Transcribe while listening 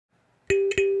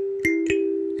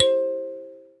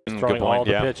throwing all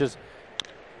the pitches.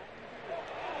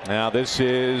 Now this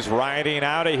is riding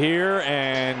out of here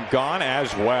and gone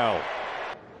as well.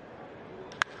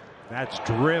 That's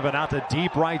driven out to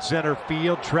deep right center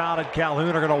field. Trout and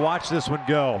Calhoun are going to watch this one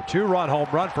go. 2-run home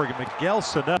run for Miguel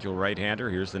Sano. Right-hander.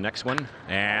 Here's the next one.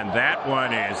 And that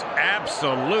one is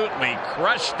absolutely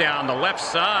crushed down the left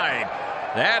side.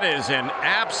 That is an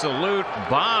absolute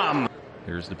bomb.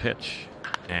 Here's the pitch.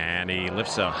 And he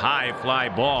lifts a high fly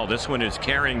ball. This one is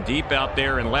carrying deep out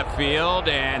there in left field,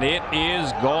 and it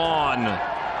is gone.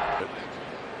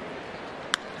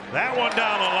 That one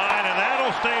down the line, and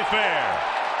that'll stay fair.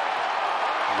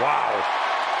 Wow.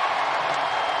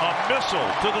 A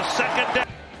missile to the second deck.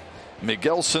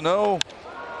 Miguel Sano,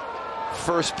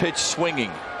 first pitch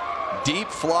swinging. Deep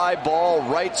fly ball,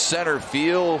 right center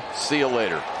field. See you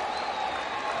later.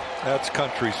 That's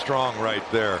country strong right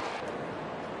there.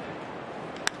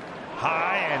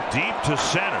 High and deep to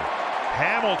center.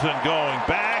 Hamilton going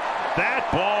back. That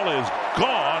ball is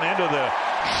gone into the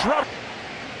shrub.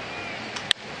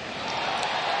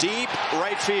 Deep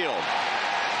right field.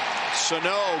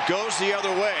 Sano goes the other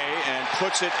way and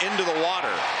puts it into the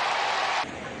water.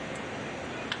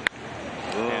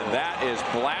 And that is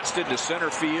blasted to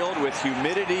center field with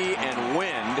humidity and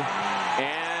wind.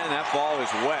 And that ball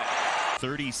is wet.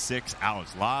 36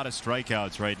 outs. A lot of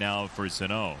strikeouts right now for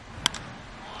Sano.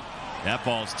 That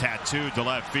ball's tattooed to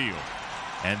left field.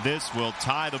 And this will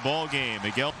tie the ball game.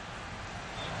 Miguel.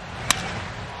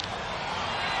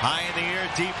 High in the air,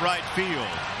 deep right field.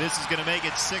 This is going to make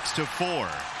it 6-4.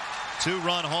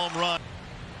 2-run home run.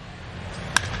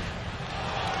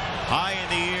 High in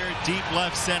the air, deep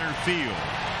left center field.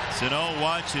 Sano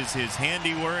watches his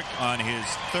handiwork on his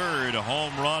third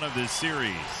home run of this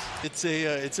series. It's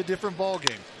a different ball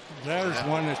game. That is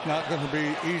one that's not going to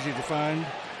be easy to find.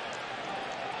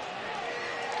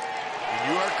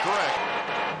 You are correct.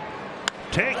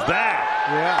 Take that.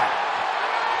 Yeah.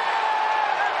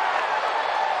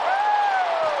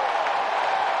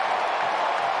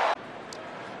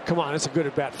 Come on, it's a good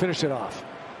at bat. Finish it off.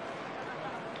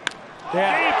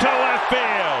 Yeah. Deep to left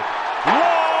field.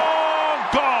 Long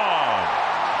gone.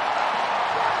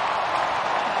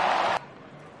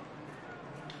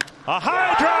 A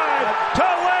high drive to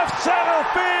left center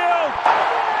field.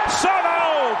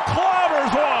 Sano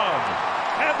clobbers one.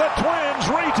 And the Twins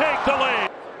retake the lead.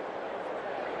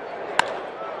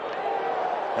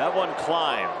 That one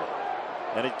climbed.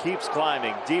 And it keeps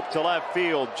climbing deep to left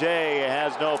field. Jay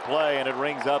has no play, and it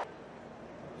rings up.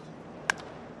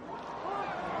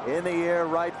 In the air,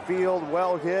 right field,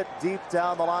 well hit, deep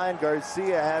down the line.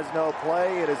 Garcia has no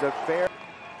play. It is a fair.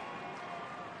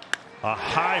 A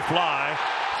high fly,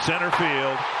 center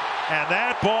field, and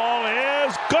that ball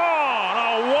is gone.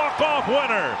 A walk-off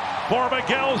winner for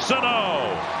Miguel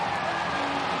Sano.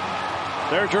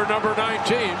 There's your number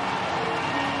 19.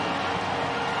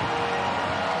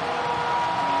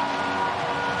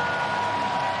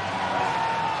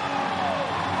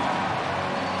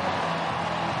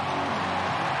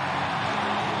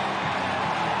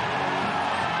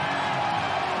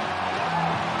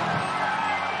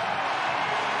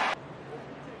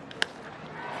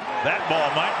 That ball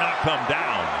might not come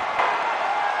down.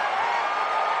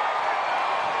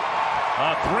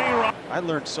 A 3-run. I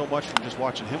learned so much from just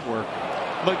watching him work.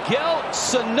 Miguel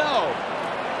Sano.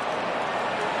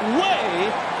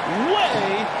 Way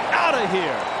out of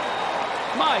here.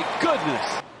 My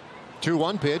goodness.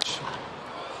 2-1 pitch.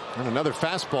 And another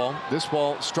fastball. This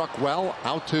ball struck well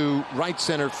out to right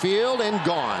center field and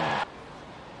gone.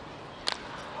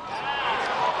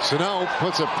 Sano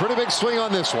puts a pretty big swing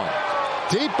on this one.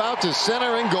 Deep out to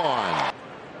center and gone.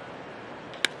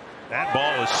 That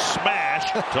ball is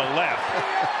smashed to left.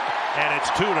 And it's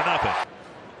 2-0.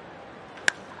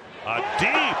 A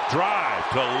deep drive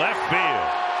to left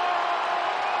field.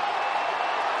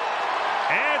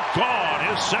 And gone.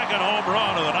 His second home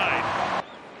run of the night.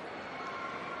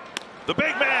 The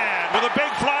big man with a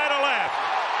big fly to left.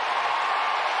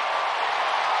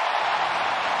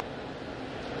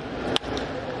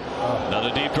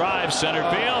 Another deep drive, center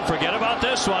field. Forget about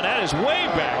this one. That is way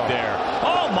back there.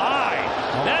 Oh, my.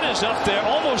 That is up there,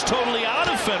 almost totally out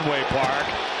of Fenway Park.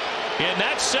 In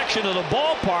that section of the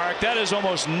ballpark, that is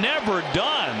almost never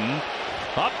done.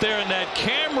 Up there in that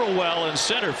camera well in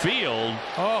center field.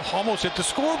 Oh, almost hit the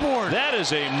scoreboard. That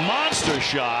is a monster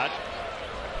shot.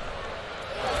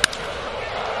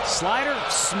 Slider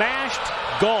smashed,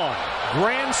 gone.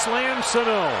 Grand slam,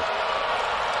 Sano.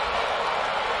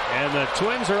 And the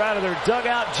Twins are out of their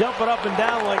dugout, jumping up and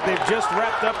down like they've just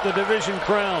wrapped up the division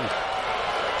crown.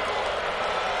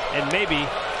 And maybe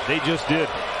they just did.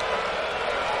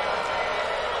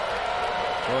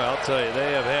 Well, I'll tell you,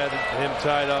 they have had him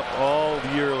tied up all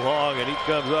year long, and he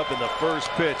comes up in the first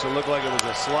pitch. It looked like it was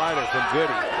a slider from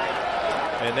Goody.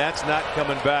 And that's not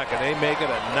coming back, and they make it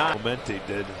a non-Clemente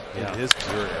did in his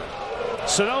career.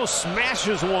 Sano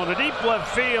smashes one to deep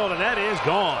left field, and that is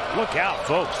gone. Look out,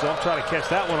 folks. Don't try to catch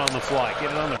that one on the fly.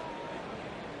 Get it on the...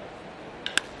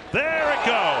 There it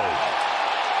goes.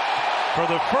 For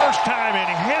the first time in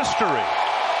history,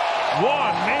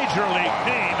 one major league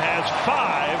team has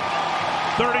 5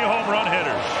 30 home run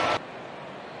hitters.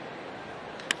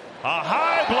 A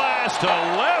high blast to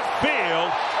left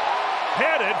field,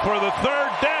 headed for the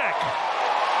third deck.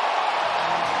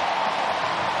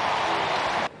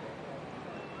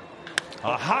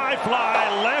 A high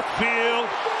fly left field,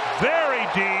 very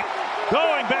deep.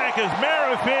 Going back is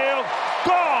Merrifield,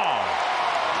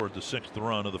 gone. Toward the 6th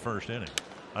run of the first inning.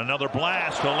 Another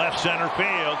blast to left center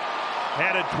field,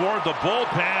 headed toward the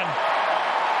bullpen,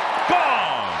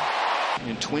 gone.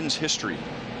 In Twins history.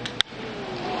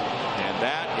 And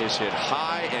that is hit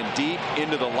high and deep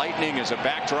into the Lightning as a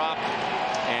backdrop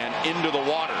and into the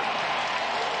water.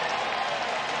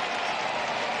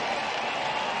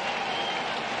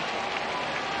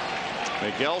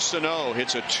 Miguel Sano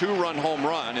hits a 2-run home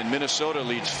run, and Minnesota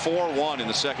leads 4-1 in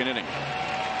the 2nd inning.